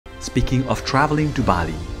Speaking of traveling to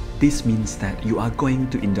Bali, this means that you are going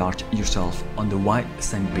to indulge yourself on the white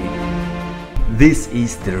sand beach. This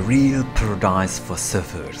is the real paradise for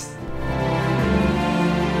surfers.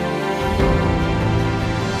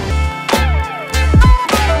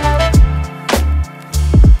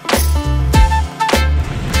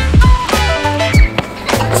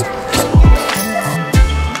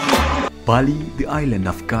 Bali, the island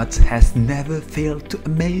of gods, has never failed to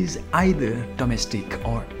amaze either domestic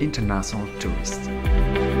or international tourists.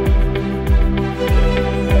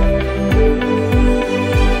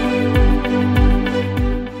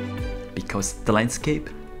 Because the landscape,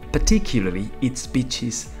 particularly its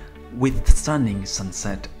beaches with the stunning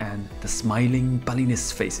sunset and the smiling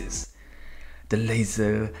Balinese faces, the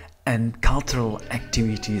leisure and cultural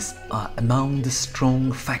activities are among the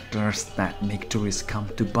strong factors that make tourists come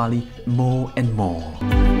to Bali more and more.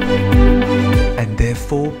 And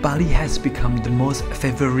therefore, Bali has become the most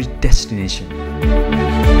favorite destination.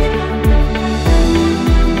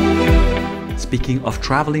 Speaking of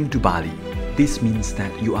traveling to Bali, this means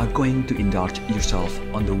that you are going to indulge yourself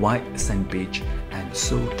on the white sand beach and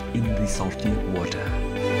soak in the salty water.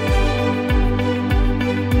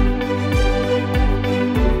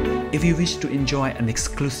 If you wish to enjoy an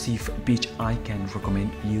exclusive beach, I can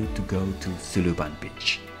recommend you to go to Suluban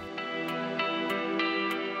beach.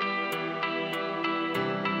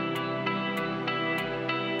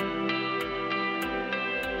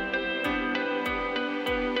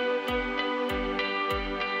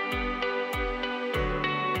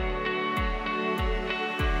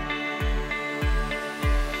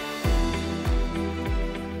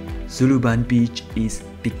 Suluban beach is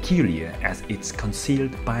peculiar as it's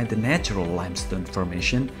concealed by the natural limestone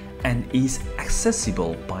formation and is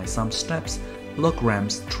accessible by some steps, log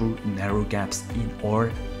ramps through narrow gaps in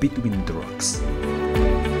or between the rocks.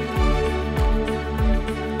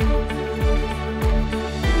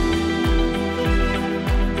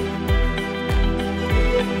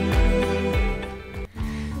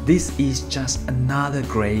 This is just another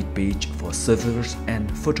great beach for surfers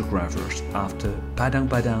and photographers after Padang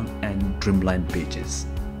Padang and Dreamland beaches.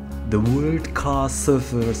 The world-class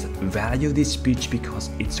surfers value this beach because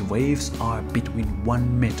its waves are between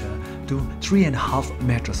 1 meter to 3.5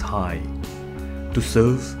 meters high. To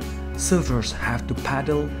surf, surfers have to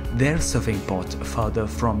paddle their surfing boats further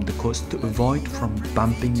from the coast to avoid from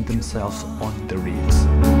bumping themselves on the reefs.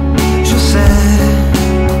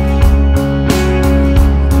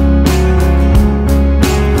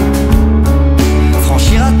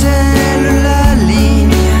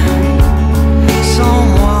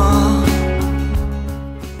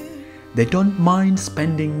 They don't mind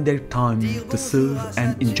spending their time to surf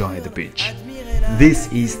and enjoy the beach.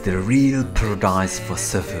 This is the real paradise for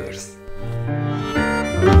surfers.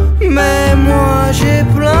 Mais moi j'ai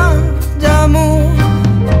plein d'amour,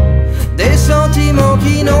 des sentiments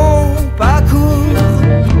qui n'ont pas cours,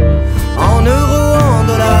 en euros, en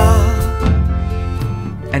dollars.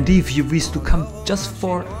 And if you wish to come just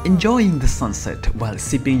for enjoying the sunset while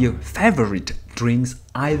sipping your favorite drinks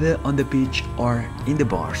either on the beach or in the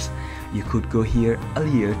bars, you could go here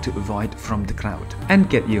earlier to avoid from the crowd and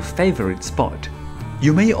get your favorite spot.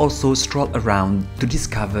 You may also stroll around to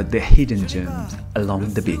discover the hidden gems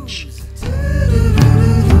along the beach.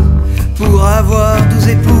 Pour avoir 12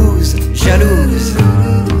 épouses jalouses.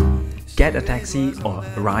 Get a taxi or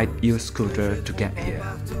ride your scooter to get here.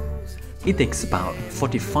 It takes about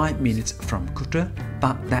 45 minutes from Kuta,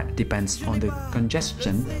 but that depends on the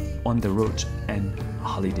congestion on the road and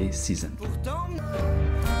holiday season.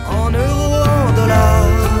 En euros, en dollars,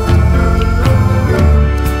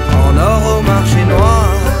 en or au marché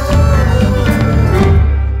noir.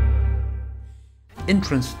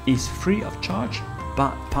 Entrance is free of charge,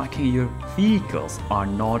 but parking your vehicles are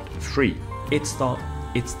not free. It's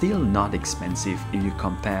still not expensive if you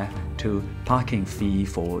compare to parking fee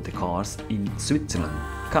for the cars in Switzerland.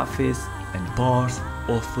 Cafes and bars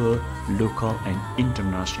offer local and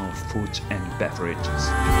international food and beverages.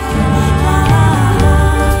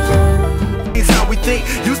 How we think,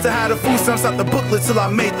 used to have the food stamps out the booklet till I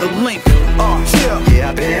made the link. Yeah,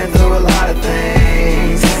 I've been through a lot of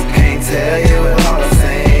things. Can't tell you it all the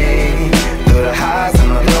same. Through the highs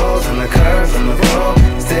and the lows and the curves and the road,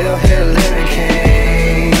 still here living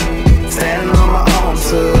king. Standing on my own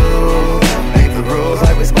too. Make the rules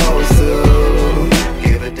like we're supposed to.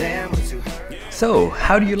 Give a damn what you heard. So,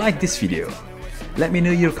 how do you like this video? Let me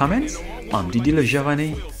know your comments. I'm Didi le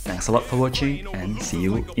Javanais. Thanks a lot for watching and see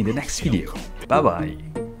you in the next video. Bye bye.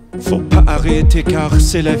 Faut pas arrêter car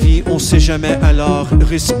c'est la vie, on sait jamais alors.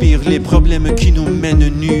 Respire les problèmes qui nous mènent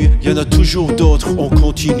nus. Y'en a toujours d'autres, on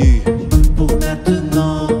continue. Pour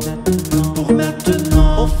maintenant.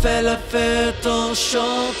 fête en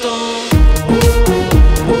chantant.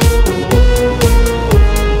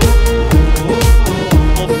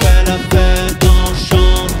 On fait la fête en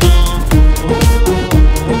chantant.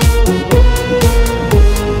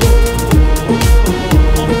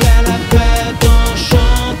 On fait la fête en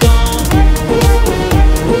chantant.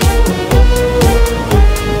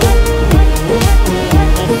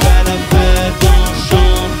 On fait la fête en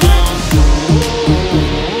chantant.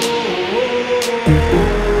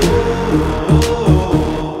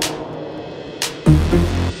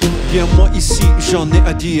 Viens moi ici, j'en ai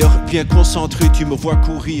à dire. Bien concentré, tu me vois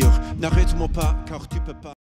courir. N'arrête-moi pas, car tu peux pas.